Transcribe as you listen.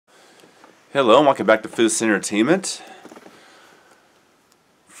Hello, and welcome back to Food Entertainment.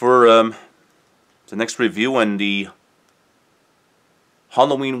 For the next review on the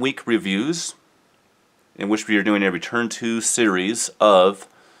Halloween week reviews, in which we are doing a return to series of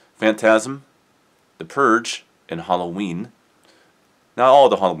Phantasm, The Purge, and Halloween. Not all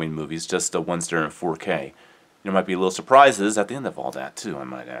the Halloween movies, just the ones that are in 4K. There might be little surprises at the end of all that too, I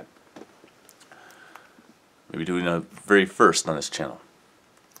might add. Maybe doing a very first on this channel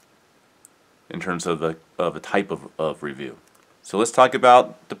in terms of a type of review. So let's talk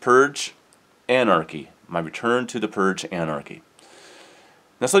about The Purge, Anarchy. My return to The Purge, Anarchy.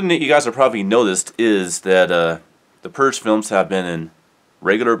 Now, something that you guys have probably noticed is that the Purge films have been in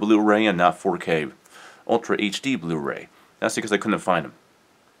regular Blu-ray and not 4K Ultra HD Blu-ray. That's because I couldn't find them.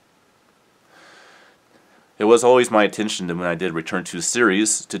 It was always my intention that when I did return to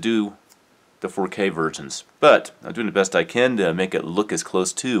series to do the 4K versions, but I'm doing the best I can to make it look as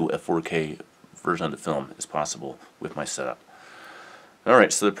close to a 4K version of the film as possible with my setup.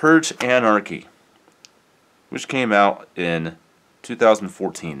 Alright, so The Purge, Anarchy, which came out in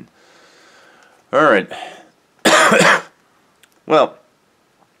 2014. Alright. Well,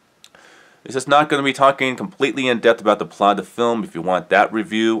 this is not going to be talking completely in depth about the plot of the film. If you want that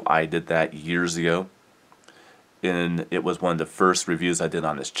review, I did that years ago. And it was one of the first reviews I did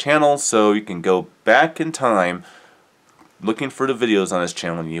on this channel, so you can go back in time looking for the videos on this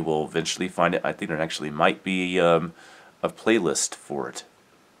channel and you will eventually find it. I think there actually might be a playlist for it.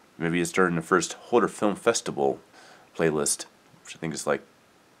 Maybe it's during the first Horror Film Festival playlist, which I think is like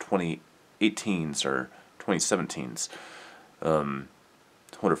 2018's or 2017's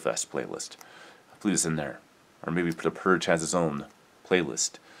Horror Fest playlist. I believe it's in there. Or maybe The Purge has its own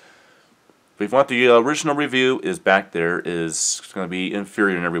playlist. But if you want the original review, is back there. Is going to be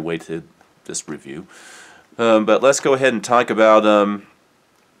inferior in every way to this review. But let's go ahead and talk about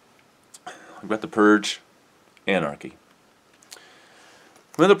The Purge, Anarchy.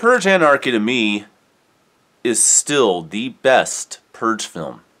 Well, The Purge, Anarchy to me is still the best Purge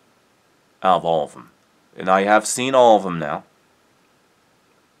film out of all of them. And I have seen all of them now,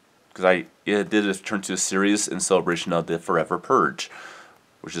 because I did a return to a series in celebration of the Forever Purge,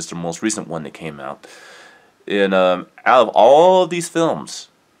 which is the most recent one that came out. And out of all of these films,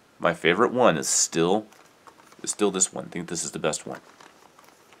 my favorite one is still this one. I think this is the best one.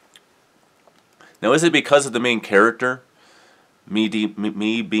 Now, is it because of the main character? Me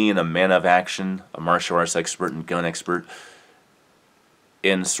being a man of action, a martial arts expert and gun expert,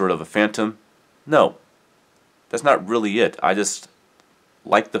 and sort of a phantom? No. That's not really it. I just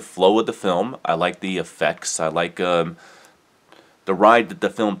like the flow of the film. I like the effects. I like the ride that the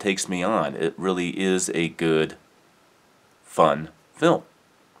film takes me on. It really is a good, fun film.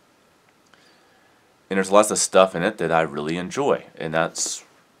 And there's lots of stuff in it that I really enjoy. And that's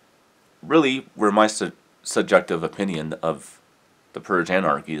really where my subjective opinion of The Purge,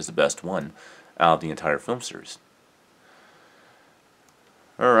 Anarchy is the best one out of the entire film series.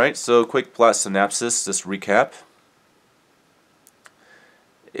 Alright, so quick plot synopsis, just recap.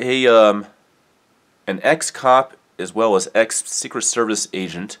 An ex-cop as well as ex-Secret Service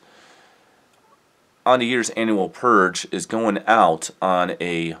agent on the year's annual Purge is going out on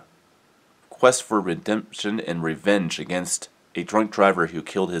a quest for redemption and revenge against a drunk driver who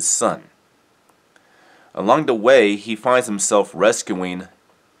killed his son. Along the way, he finds himself rescuing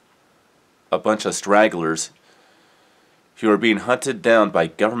a bunch of stragglers who are being hunted down by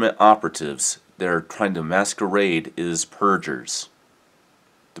government operatives that are trying to masquerade as purgers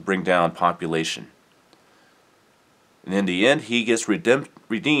to bring down population. And in the end, he gets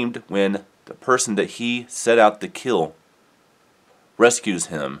redeemed when the person that he set out to kill rescues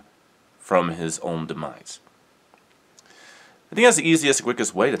him from his own demise. I think that's the easiest,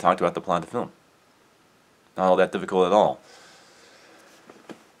 quickest way to talk about the plot of the film. Not all that difficult at all.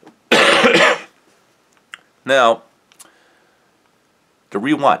 Now, the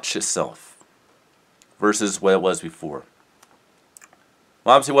rewatch itself versus what it was before.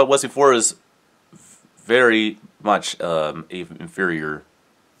 Well, obviously what it was before is very much an inferior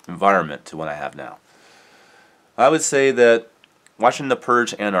environment to what I have now. I would say that watching The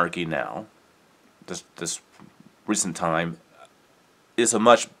Purge, Anarchy now, this recent time, is a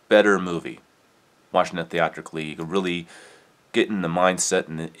much better movie. Watching it theatrically, you can really get in the mindset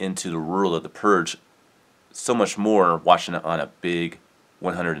and into the world of The Purge so much more watching it on a big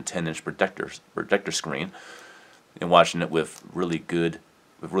 110-inch projector screen and watching it with really good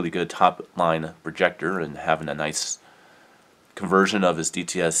top-line projector and having a nice conversion of his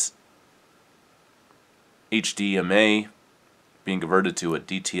DTS HDMA being converted to a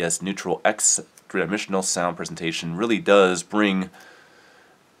DTS Neutral X three-dimensional sound presentation really does bring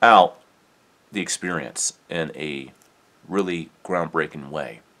out the experience in a really groundbreaking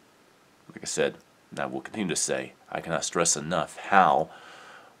way. Like I said, and I will continue to say, I cannot stress enough how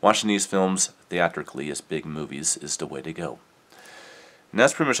watching these films theatrically as big movies is the way to go. And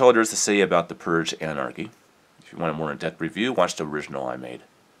that's pretty much all there is to say about The Purge Anarchy. If you want a more in-depth review, watch the original I made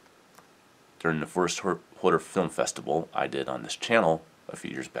during the first Horror Film Festival I did on this channel a few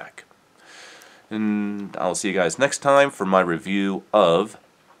years back. And I'll see you guys next time for my review of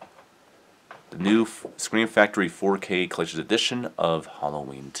the new Scream Factory 4K Collector's Edition of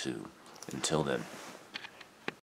Halloween 2. Until then.